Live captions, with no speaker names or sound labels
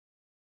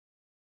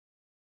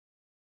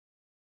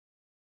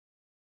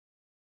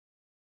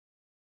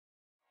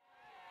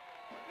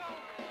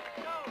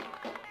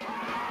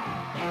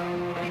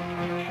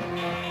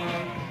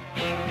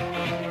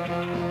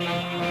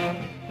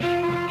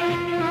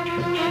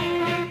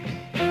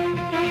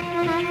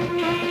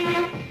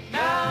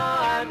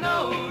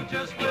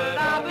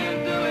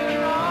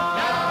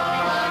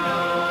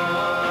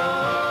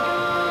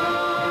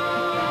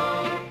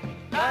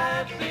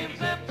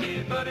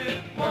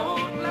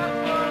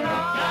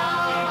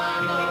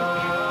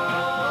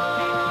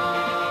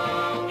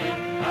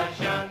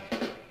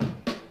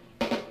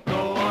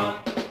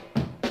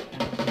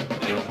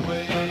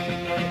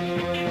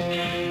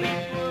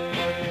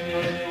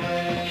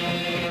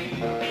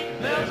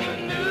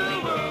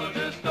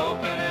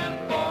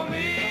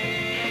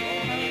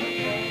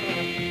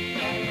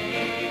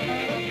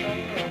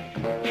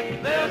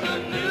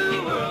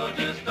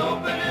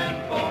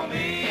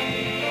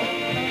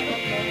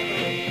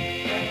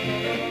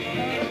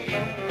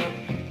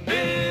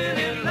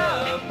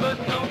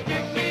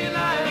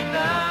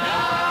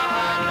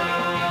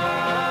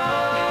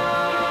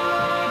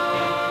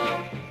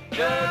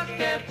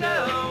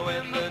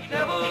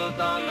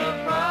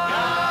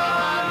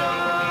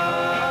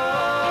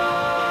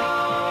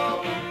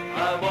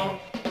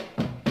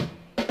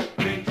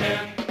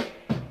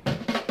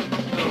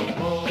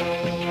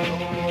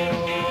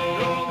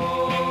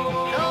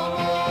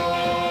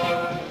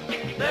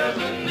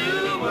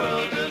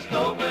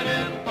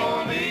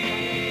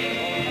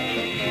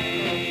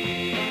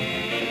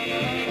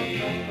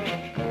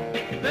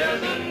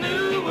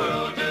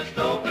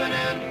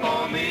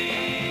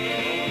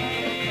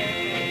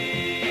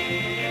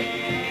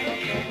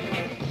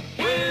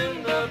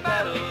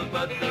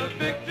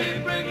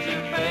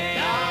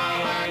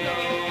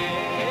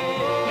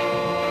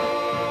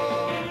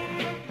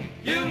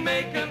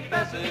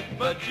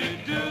you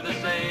do the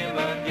same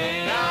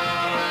again. Now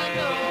I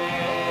know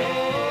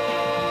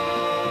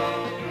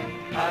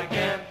I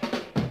can't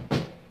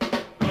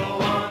go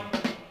on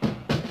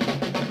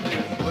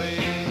this way,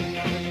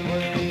 this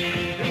way,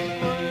 this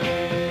way,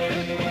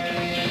 this way.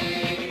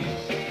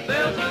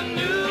 There's a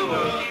new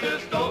world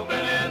just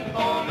opening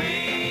for me.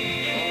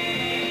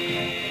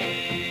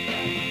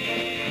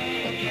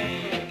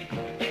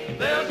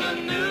 There's a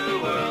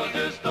new world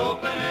just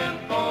opening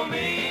for me.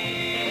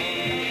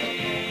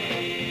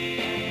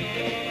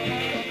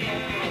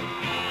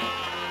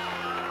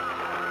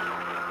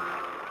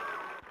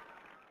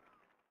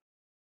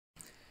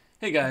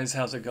 Hey guys,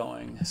 how's it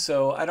going?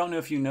 So I don't know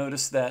if you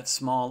noticed that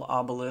small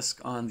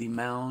obelisk on the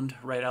mound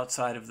right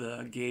outside of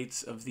the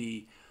gates of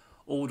the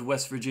old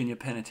West Virginia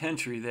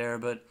penitentiary there,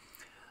 but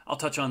I'll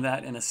touch on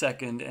that in a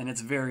second, and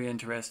it's very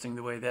interesting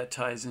the way that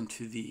ties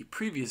into the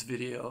previous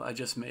video I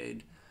just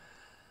made.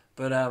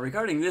 But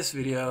regarding this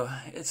video,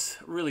 it's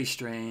really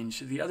strange.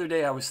 The other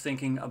day I was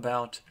thinking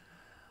about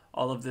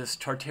all of this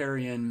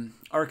Tartarian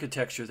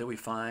architecture that we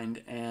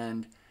find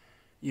and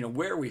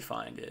where we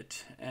find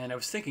it. And I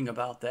was thinking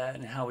about that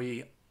and how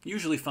we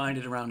usually find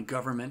it around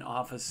government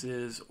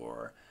offices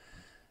or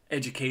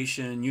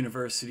education,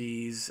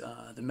 universities,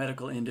 the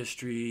medical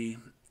industry,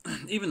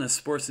 even the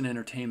sports and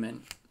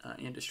entertainment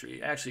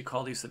industry. I actually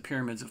call these the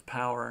pyramids of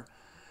power,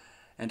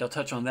 and I'll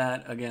touch on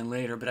that again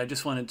later, but I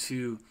just wanted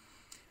to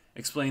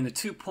explain the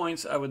 2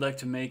 points I would like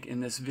to make in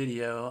this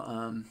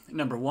video.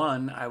 Number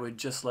one, I would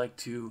just like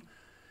to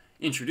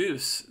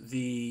introduce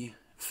the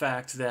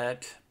fact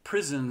that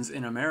prisons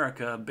in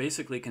America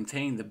basically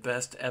contain the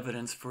best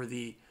evidence for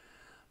the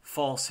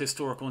false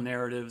historical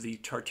narrative, the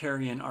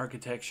Tartarian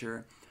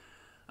architecture.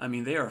 I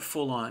mean, they are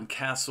full-on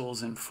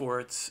castles and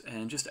forts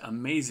and just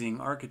amazing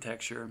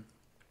architecture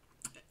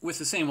with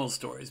the same old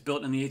stories,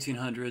 built in the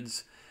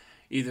 1800s,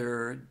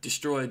 either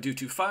destroyed due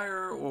to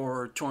fire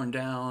or torn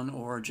down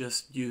or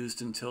just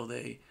used until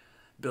they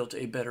built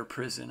a better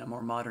prison, a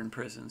more modern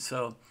prison.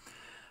 So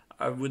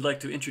I would like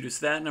to introduce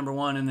that, number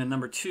one, and then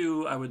number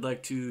two, I would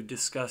like to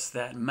discuss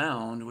that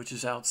mound, which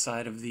is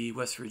outside of the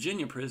West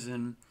Virginia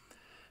prison,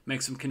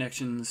 make some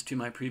connections to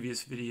my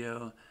previous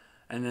video,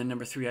 and then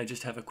number three, I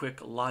just have a quick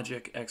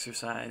logic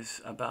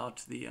exercise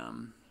about the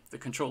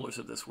controllers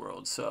of this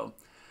world. So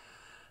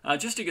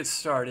just to get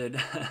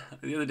started,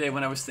 the other day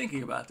when I was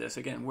thinking about this,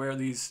 again, where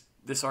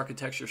this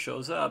architecture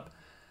shows up,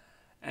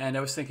 and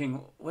I was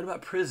thinking, what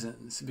about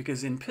prisons?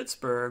 Because in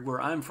Pittsburgh, where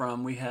I'm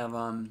from, we have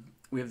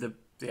the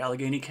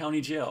Allegheny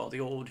County Jail, the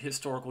old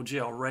historical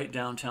jail right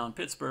downtown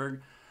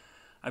Pittsburgh.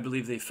 I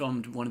believe they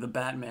filmed one of the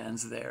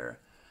Batmans there.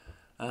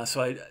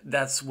 So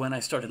that's when I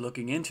started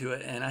looking into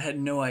it, and I had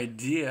no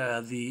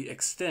idea the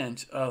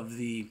extent of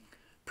the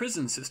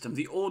prison system,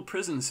 the old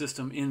prison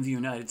system in the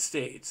United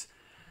States.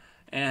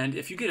 And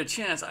if you get a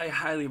chance, I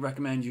highly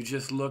recommend you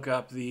just look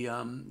up the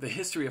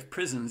history of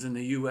prisons in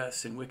the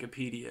U.S. in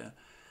Wikipedia.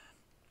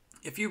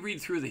 If you read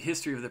through the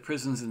history of the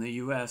prisons in the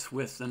U.S.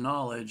 with the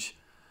knowledge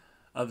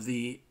of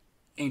the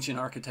ancient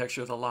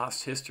architecture, the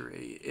lost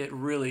history, it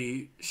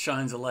really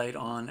shines a light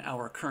on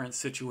our current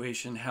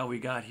situation, how we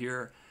got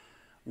here,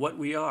 what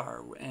we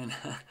are. And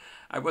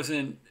I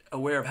wasn't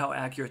aware of how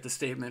accurate the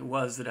statement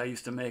was that I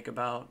used to make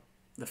about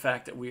the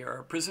fact that we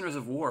are prisoners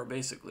of war,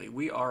 basically.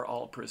 We are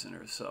all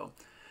prisoners. So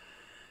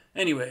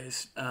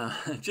anyways,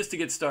 just to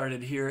get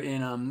started here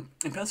in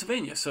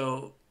Pennsylvania.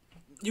 So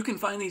you can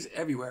find these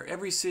everywhere.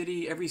 Every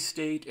city, every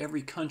state,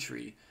 every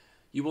country,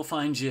 you will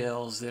find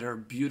jails that are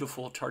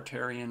beautiful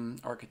Tartarian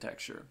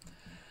architecture.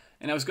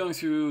 And I was going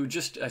through,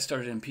 I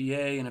started in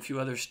PA and a few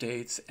other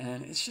states,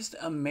 and it's just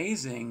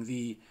amazing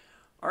the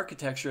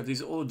architecture of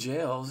these old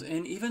jails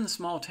in even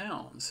small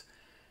towns.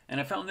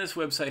 And I found this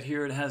website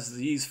here. It has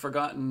these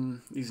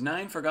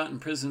 9 forgotten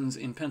prisons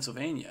in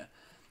Pennsylvania.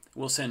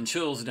 Will send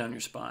chills down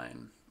your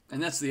spine.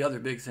 And that's the other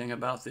big thing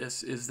about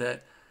this, is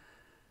that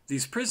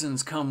these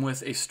prisons come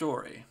with a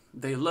story.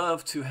 They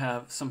love to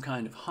have some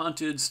kind of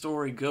haunted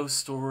story, ghost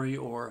story,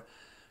 or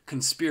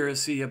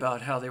conspiracy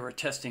about how they were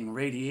testing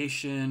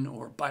radiation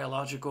or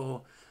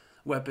biological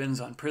weapons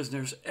on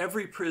prisoners.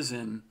 Every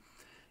prison,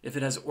 if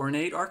it has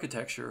ornate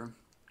architecture,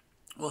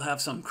 will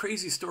have some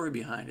crazy story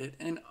behind it.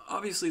 And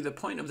obviously the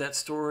point of that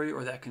story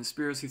or that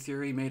conspiracy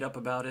theory made up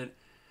about it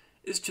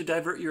is to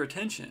divert your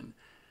attention.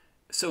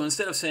 So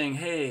instead of saying,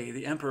 hey,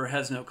 the emperor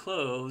has no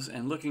clothes,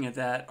 and looking at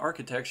that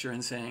architecture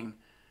and saying,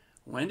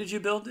 when did you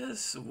build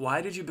this?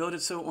 Why did you build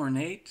it so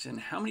ornate? And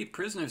how many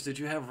prisoners did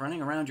you have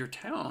running around your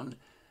town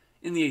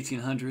in the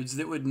 1800s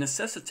that would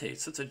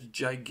necessitate such a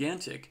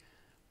gigantic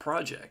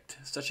project,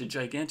 such a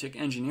gigantic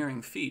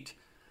engineering feat?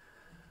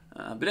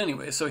 But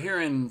anyway, so here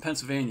in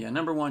Pennsylvania,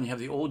 number one, you have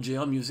the Old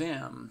Jail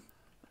Museum.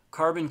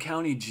 Carbon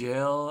County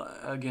Jail,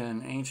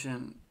 again,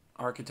 ancient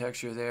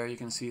architecture there, you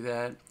can see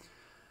that.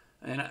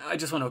 And I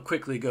just want to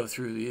quickly go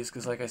through these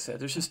because, like I said,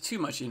 there's just too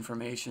much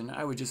information.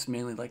 I would just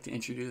mainly like to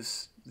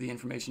introduce the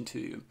information to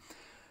you.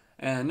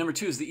 And number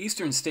two is the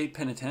Eastern State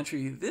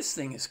Penitentiary. This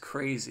thing is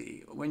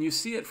crazy. When you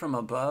see it from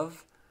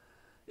above,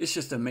 it's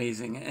just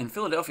amazing. And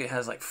Philadelphia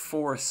has like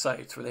 4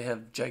 sites where they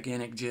have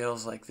gigantic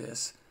jails like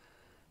this.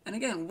 And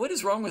again, what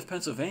is wrong with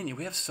Pennsylvania?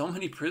 We have so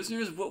many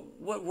prisoners.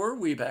 What were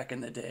we back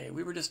in the day?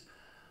 We were just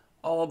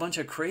all a bunch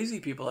of crazy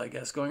people, I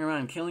guess, going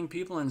around killing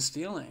people and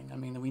stealing. I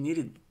mean, we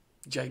needed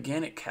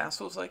gigantic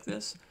castles like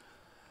this.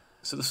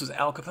 So this was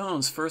Al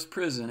Capone's first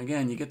prison.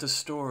 Again, you get the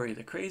story,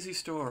 the crazy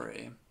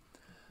story.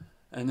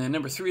 And then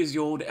number 3 is the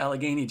old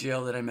Allegheny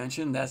jail that I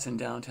mentioned. That's in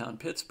downtown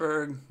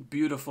Pittsburgh.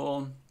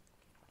 Beautiful,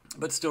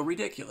 but still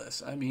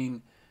ridiculous. I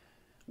mean,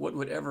 what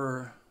would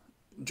ever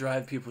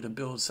drive people to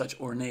build such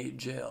ornate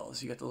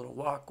jails? You got the little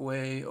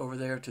walkway over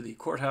there to the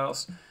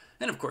courthouse.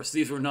 And of course,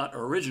 these were not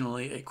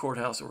originally a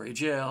courthouse or a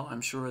jail.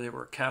 I'm sure they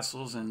were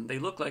castles, and they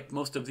look like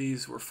most of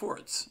these were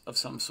forts of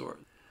some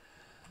sort.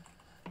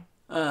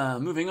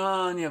 Moving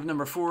on, you have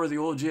number 4, the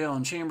old jail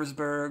in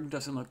Chambersburg.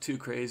 Doesn't look too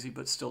crazy,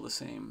 but still the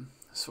same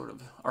sort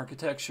of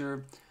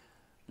architecture.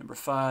 Number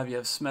 5, you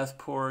have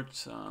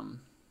Smethport,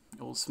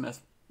 old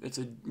Smith. It's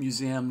a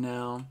museum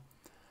now.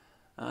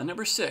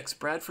 Number 6,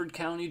 Bradford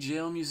County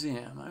Jail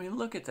Museum. I mean,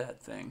 look at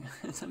that thing.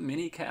 It's a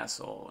mini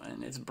castle,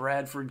 and it's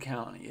Bradford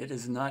County. It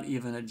is not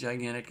even a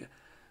gigantic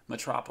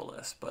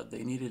metropolis, but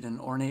they needed an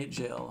ornate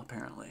jail,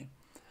 apparently.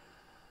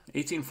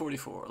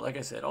 1844, like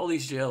I said, all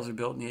these jails are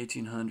built in the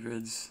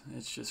 1800s.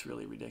 It's just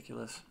really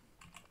ridiculous.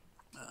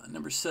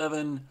 Number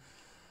 7,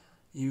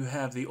 you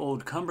have the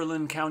old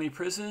Cumberland County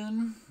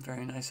Prison.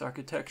 Very nice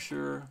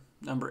architecture.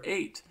 Number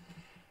 8,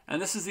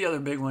 and this is the other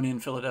big one in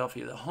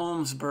Philadelphia, the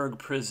Holmesburg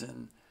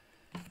Prison.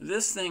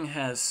 This thing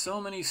has so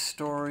many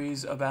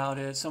stories about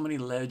it, so many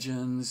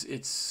legends.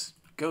 It's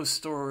ghost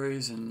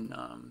stories and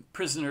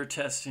prisoner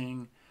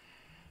testing.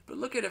 But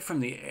look at it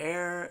from the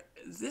air.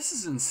 This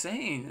is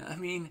insane. I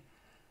mean,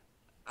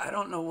 I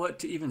don't know what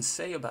to even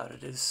say about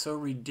it. It's so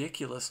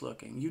ridiculous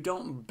looking. You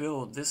don't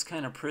build this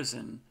kind of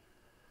prison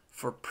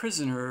for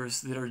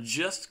prisoners that are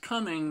just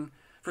coming,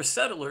 for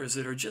settlers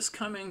that are just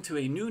coming to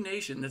a new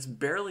nation that's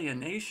barely a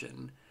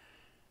nation,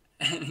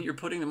 and you're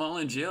putting them all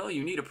in jail.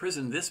 You need a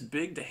prison this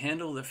big to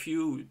handle the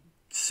few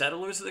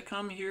settlers that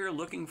come here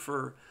looking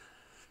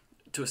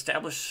to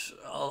establish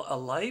a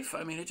life.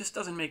 I mean, it just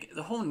doesn't make,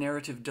 the whole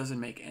narrative doesn't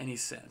make any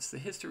sense. The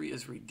history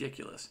is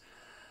ridiculous.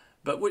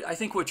 But I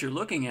think what you're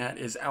looking at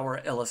is our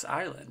Ellis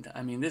Island.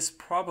 I mean, this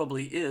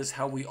probably is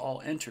how we all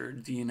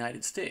entered the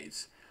United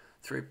States,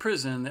 through a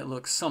prison that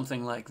looks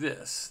something like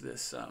this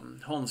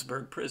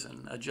Holmesburg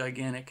prison, a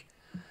gigantic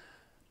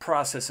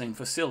processing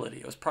facility.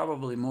 It was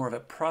probably more of a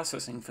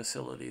processing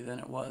facility than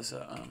it was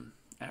an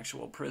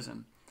actual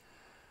prison.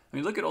 I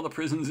mean, look at all the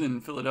prisons in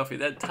Philadelphia.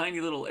 That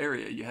tiny little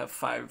area, you have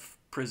 5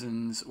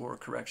 prisons or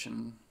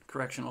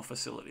correctional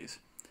facilities.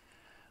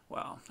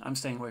 Wow, I'm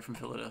staying away from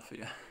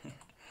Philadelphia.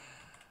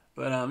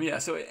 But yeah,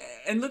 so,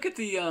 and look at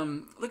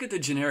the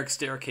generic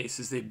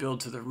staircases they build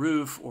to the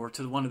roof or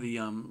to one of the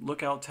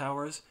lookout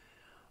towers.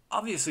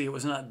 Obviously, it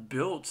was not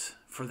built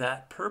for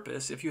that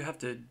purpose. If you have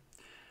to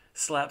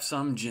slap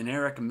some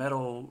generic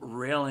metal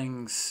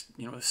railings,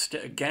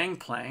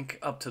 gangplank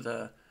up to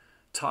the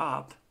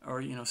top,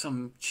 or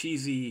some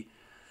cheesy,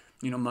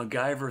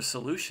 MacGyver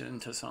solution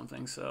to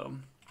something. So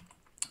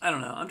I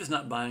don't know. I'm just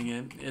not buying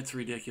it. It's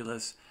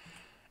ridiculous.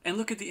 And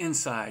look at the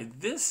inside.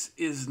 This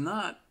is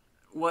not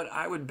what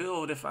I would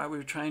build if I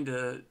were trying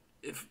to.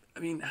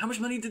 How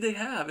much money did they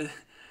have?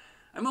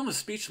 I'm almost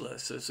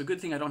speechless. So it's a good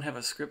thing I don't have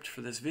a script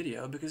for this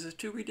video because it's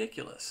too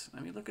ridiculous. I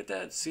mean, look at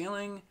that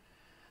ceiling.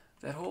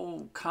 That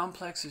whole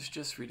complex is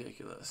just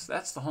ridiculous.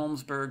 That's the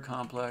Holmesburg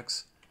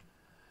complex.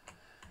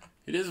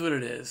 It is what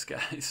it is,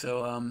 guys.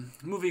 So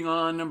moving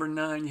on, number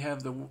 9, you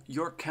have the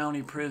York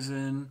County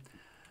Prison.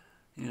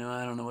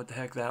 I don't know what the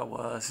heck that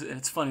was. And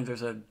it's funny,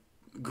 there's a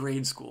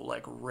grade school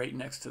like right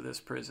next to this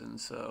prison.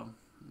 So,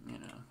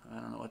 I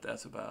don't know what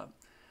that's about.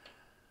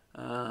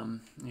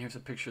 Here's a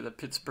picture of the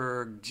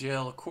Pittsburgh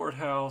Jail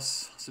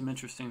Courthouse. Some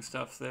interesting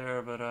stuff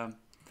there. But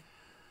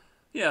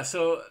yeah,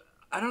 so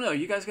I don't know.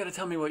 You guys got to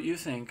tell me what you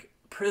think.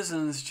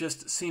 Prisons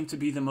just seem to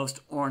be the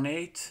most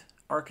ornate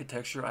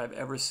architecture I've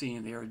ever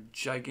seen. They are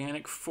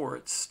gigantic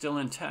forts, still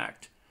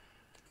intact.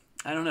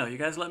 I don't know. You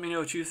guys let me know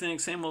what you think.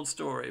 Same old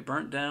story.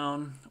 Burnt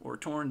down or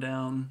torn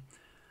down.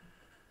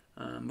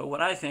 But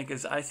what I think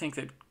is, I think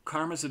that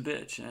karma's a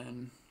bitch.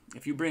 And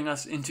if you bring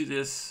us into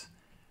this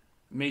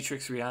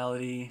Matrix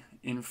reality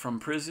from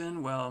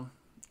prison, well,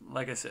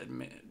 like I said,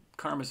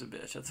 karma's a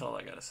bitch. That's all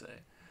I got to say.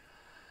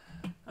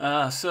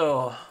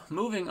 So,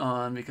 moving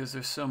on, because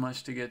there's so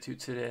much to get to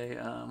today.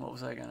 What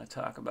was I going to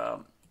talk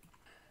about?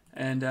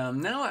 And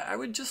now I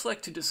would just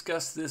like to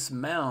discuss this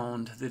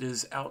mound that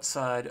is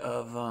outside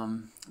of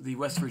the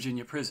West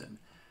Virginia prison.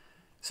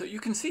 So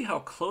you can see how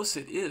close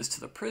it is to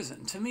the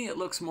prison. To me, it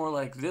looks more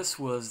like this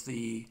was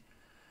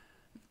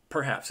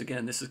perhaps,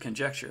 again, this is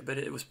conjecture, but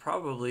it was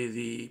probably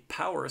the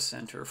power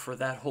center for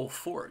that whole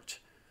fort.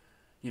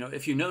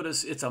 If you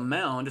notice, it's a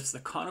mound. It's the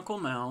conical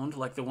mound,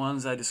 like the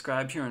ones I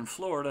described here in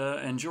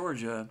Florida and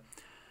Georgia.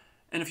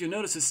 And if you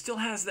notice, it still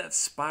has that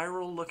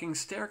spiral-looking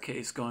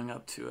staircase going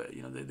up to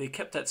it. They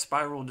kept that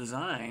spiral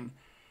design.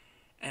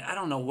 And I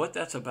don't know what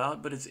that's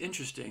about, but it's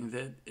interesting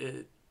that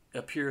it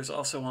appears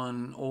also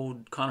on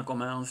old conical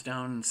mounds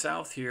down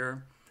south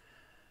here.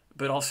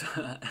 But also,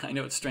 I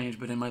know it's strange,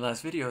 but in my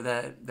last video,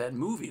 that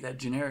movie, that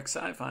generic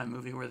sci-fi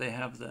movie where they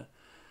have the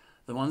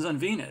ones on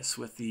Venus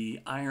with the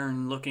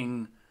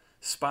iron-looking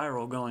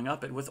spiral going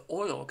up it with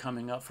oil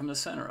coming up from the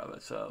center of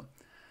it. So,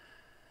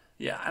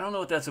 yeah, I don't know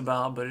what that's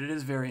about, but it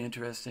is very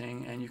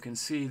interesting. And you can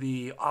see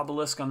the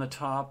obelisk on the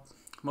top.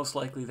 Most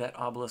likely that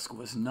obelisk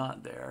was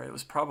not there. It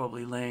was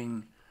probably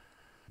laying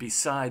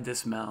beside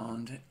this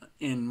mound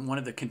in one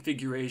of the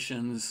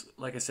configurations,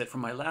 like I said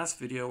from my last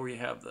video, where you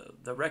have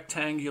the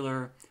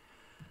rectangular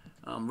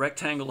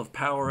rectangle of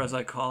power, as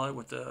I call it,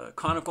 with the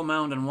conical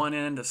mound on one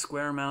end, a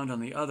square mound on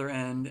the other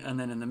end, and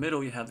then in the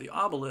middle you have the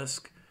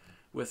obelisk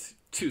with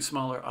two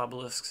smaller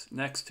obelisks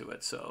next to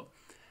it. So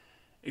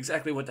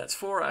exactly what that's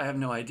for, I have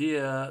no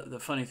idea. The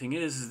funny thing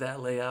is that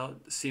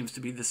layout seems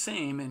to be the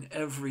same in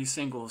every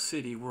single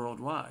city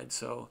worldwide.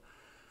 So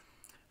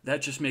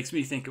that just makes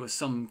me think it was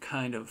some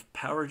kind of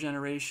power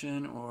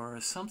generation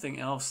or something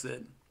else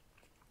that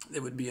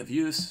would be of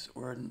use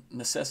or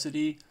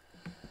necessity.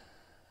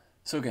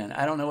 So again,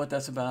 I don't know what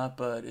that's about,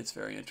 but it's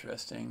very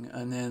interesting.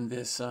 And then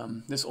this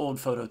this old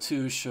photo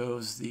too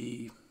shows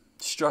the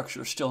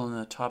structure still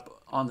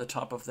on the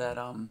top of that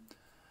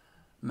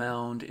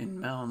mound in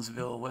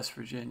Moundsville, West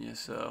Virginia.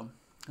 So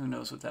who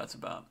knows what that's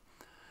about.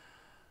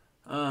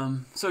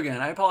 So again,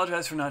 I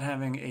apologize for not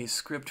having a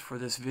script for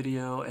this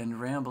video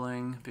and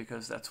rambling,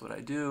 because that's what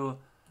I do.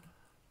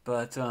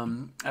 But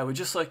I would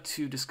just like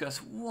to discuss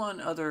one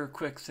other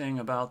quick thing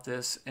about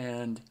this,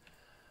 and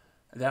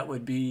that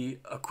would be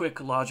a quick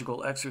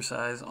logical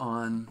exercise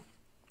on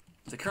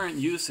the current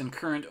use and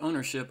current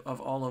ownership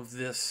of all of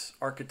this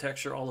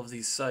architecture, all of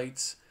these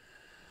sites,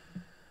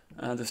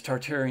 this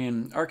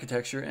Tartarian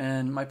architecture.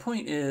 And my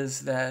point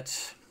is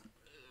that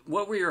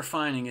what we are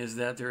finding is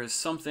that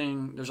there's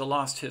a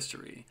lost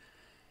history.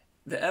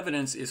 The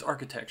evidence is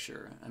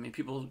architecture. I mean,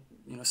 people,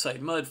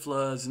 cite mud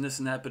floods and this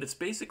and that, but it's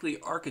basically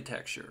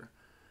architecture,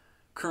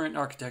 current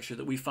architecture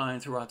that we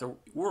find throughout the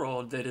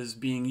world that is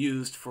being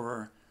used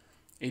for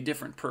a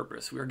different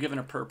purpose. We are given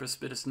a purpose,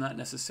 but it's not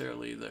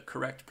necessarily the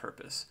correct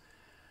purpose.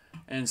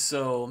 And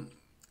so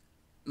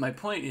my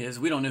point is,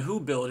 we don't know who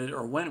built it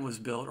or when it was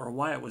built or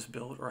why it was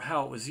built or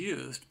how it was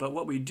used. But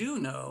what we do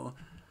know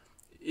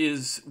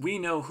is we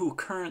know who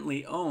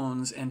currently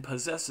owns and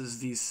possesses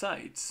these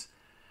sites.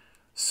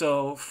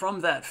 So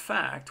from that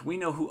fact, we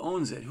know who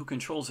owns it, who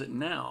controls it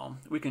now.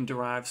 We can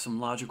derive some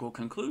logical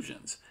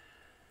conclusions.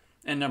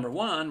 And number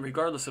one,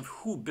 regardless of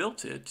who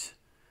built it,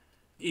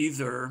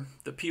 either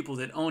the people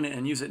that own it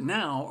and use it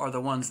now are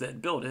the ones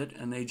that built it,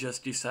 and they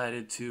just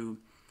decided to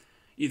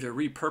either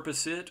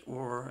repurpose it,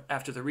 or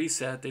after the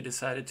reset, they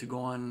decided to go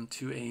on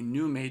to a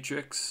new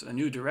matrix, a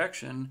new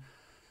direction,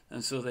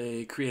 and so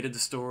they created the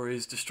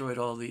stories, destroyed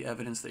all the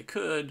evidence they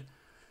could,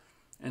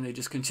 and they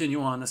just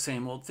continue on the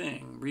same old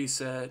thing.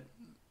 Reset,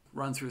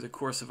 run through the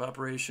course of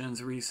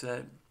operations,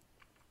 reset.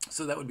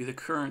 So that would be the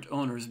current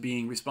owners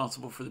being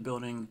responsible for the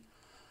building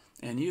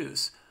and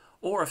use.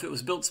 Or if it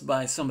was built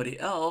by somebody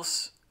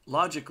else,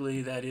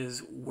 logically, that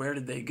is, where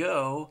did they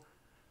go?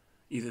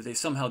 Either they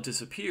somehow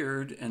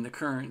disappeared and the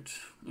current,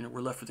 we're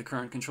left with the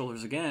current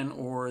controllers again,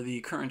 or the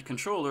current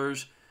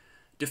controllers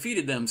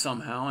defeated them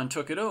somehow and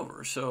took it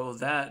over. So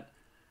that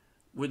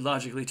would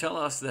logically tell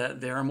us that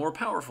they are more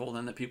powerful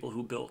than the people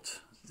who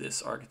built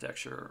this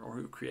architecture or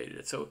who created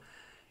it. So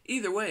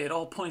either way, it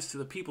all points to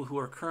the people who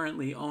are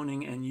currently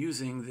owning and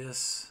using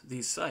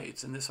these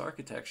sites and this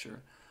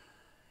architecture.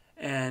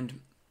 And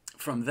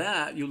from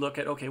that, you look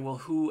at, okay, well,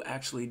 who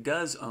actually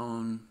does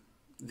own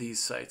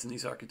these sites and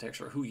these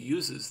architecture? Who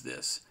uses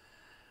this?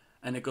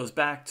 And it goes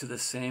back to the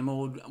same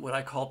old, what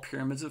I call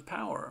pyramids of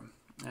power.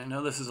 I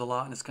know this is a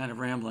lot and it's kind of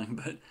rambling,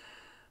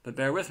 but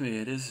bear with me.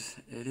 It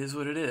is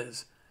what it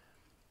is.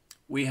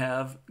 We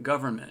have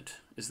government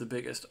is the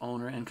biggest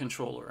owner and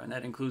controller, and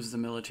that includes the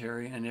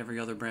military and every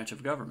other branch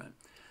of government.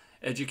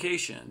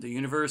 Education, the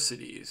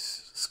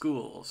universities,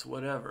 schools,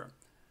 whatever.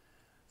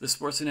 The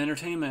sports and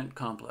entertainment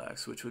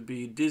complex, which would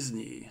be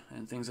Disney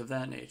and things of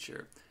that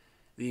nature.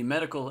 The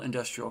medical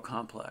industrial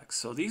complex.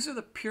 So these are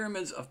the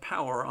pyramids of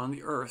power on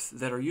the earth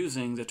that are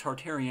using the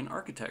Tartarian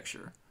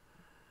architecture.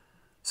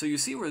 So you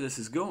see where this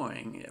is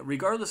going.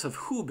 Regardless of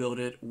who built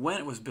it, when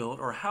it was built,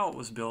 or how it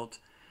was built,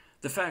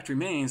 the fact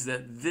remains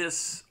that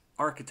this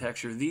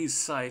architecture, these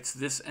sites,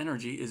 this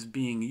energy is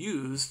being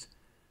used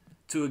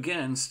to,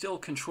 again, still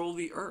control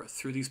the earth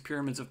through these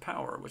pyramids of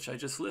power, which I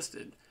just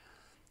listed.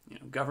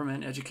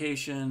 Government,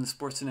 education,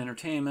 sports and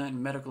entertainment,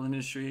 medical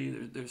industry.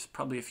 There's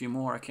probably a few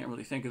more. I can't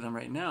really think of them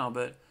right now,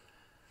 but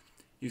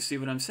you see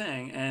what I'm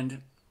saying.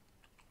 And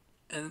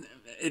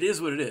it is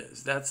what it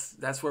is.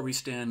 That's where we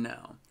stand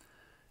now.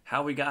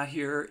 How we got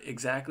here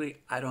exactly,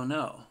 I don't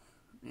know.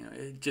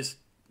 It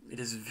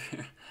is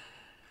very...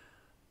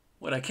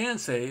 What I can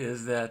say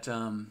is that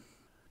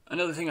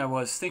another thing I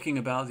was thinking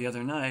about the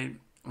other night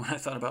when I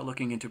thought about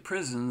looking into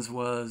prisons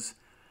was,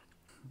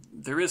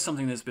 there is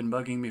something that's been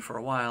bugging me for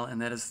a while,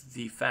 and that is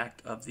the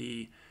fact of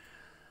the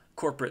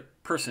corporate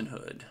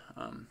personhood.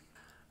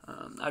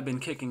 I've been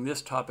kicking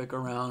this topic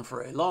around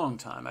for a long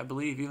time. I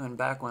believe even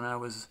back when I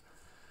was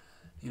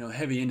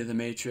heavy into the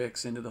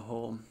matrix, into the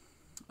whole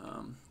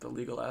the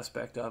legal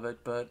aspect of it,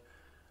 but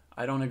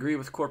I don't agree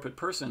with corporate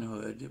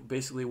personhood.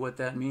 Basically, what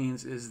that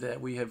means is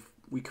that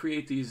we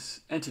create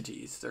these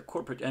entities. They're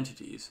corporate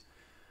entities.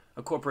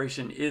 A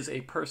corporation is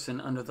a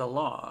person under the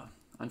law.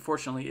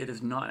 Unfortunately, it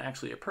is not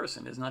actually a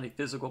person. It's not a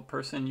physical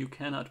person. You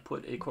cannot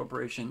put a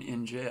corporation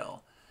in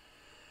jail.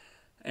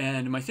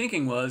 And my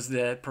thinking was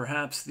that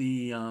perhaps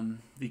the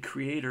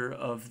creator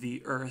of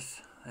the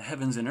earth, the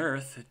heavens and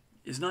earth,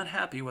 is not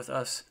happy with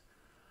us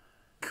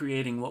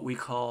creating what we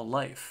call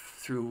life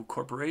through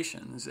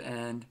corporations,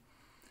 and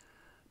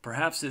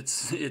perhaps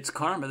it's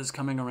karma that's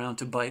coming around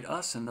to bite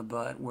us in the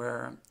butt,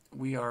 where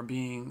we are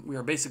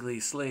basically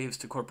slaves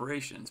to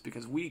corporations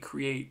because we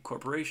create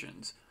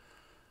corporations.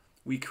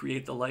 We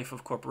create the life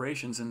of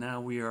corporations, and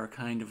now we are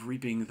kind of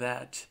reaping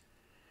that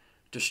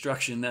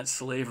destruction, that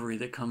slavery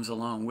that comes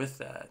along with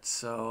that.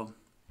 So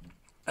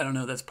I don't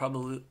know, that's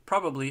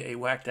probably a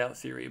whacked out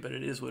theory, but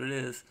it is what it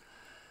is.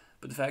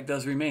 But the fact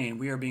does remain,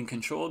 we are being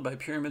controlled by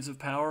pyramids of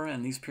power,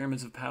 and these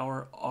pyramids of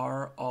power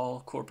are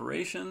all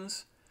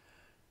corporations.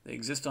 They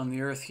exist on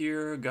the earth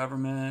here: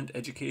 government,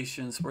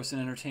 education, sports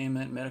and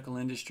entertainment, medical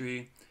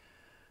industry.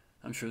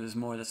 I'm sure there's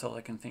more. That's all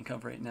I can think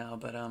of right now.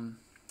 But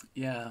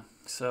yeah,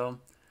 so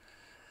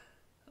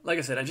like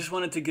I said, I just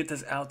wanted to get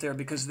this out there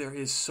because there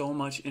is so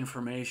much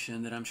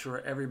information that I'm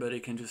sure everybody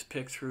can just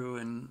pick through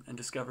and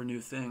discover new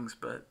things.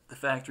 But the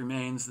fact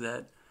remains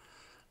that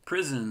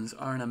prisons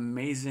are an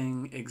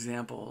amazing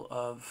example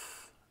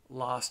of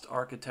lost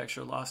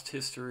architecture, lost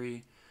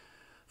history,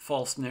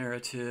 false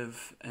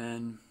narrative,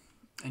 and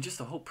just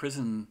the whole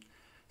prison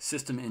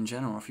system in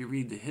general. If you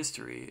read the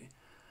history,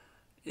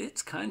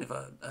 it's kind of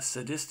a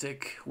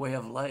sadistic way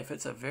of life.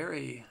 It's a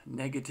very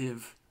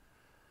negative,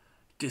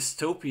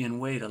 dystopian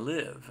way to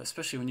live,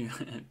 especially when you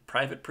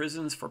private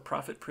prisons,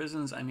 for-profit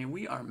prisons. I mean,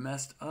 we are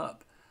messed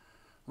up.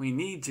 We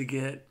need to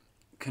get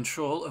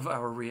control of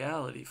our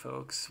reality,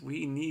 folks.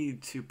 We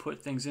need to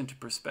put things into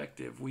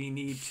perspective. We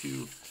need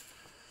to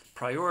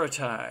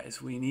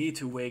prioritize. We need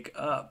to wake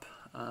up.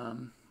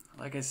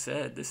 Like I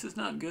said, this is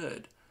not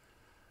good.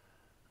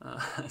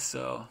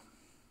 So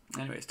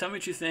anyways, tell me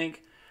what you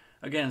think.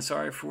 Again,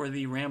 sorry for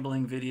the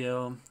rambling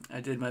video.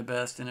 I did my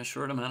best in a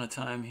short amount of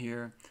time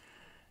here.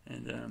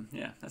 And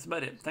yeah, that's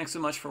about it. Thanks so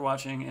much for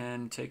watching,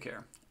 and take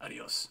care.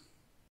 Adios.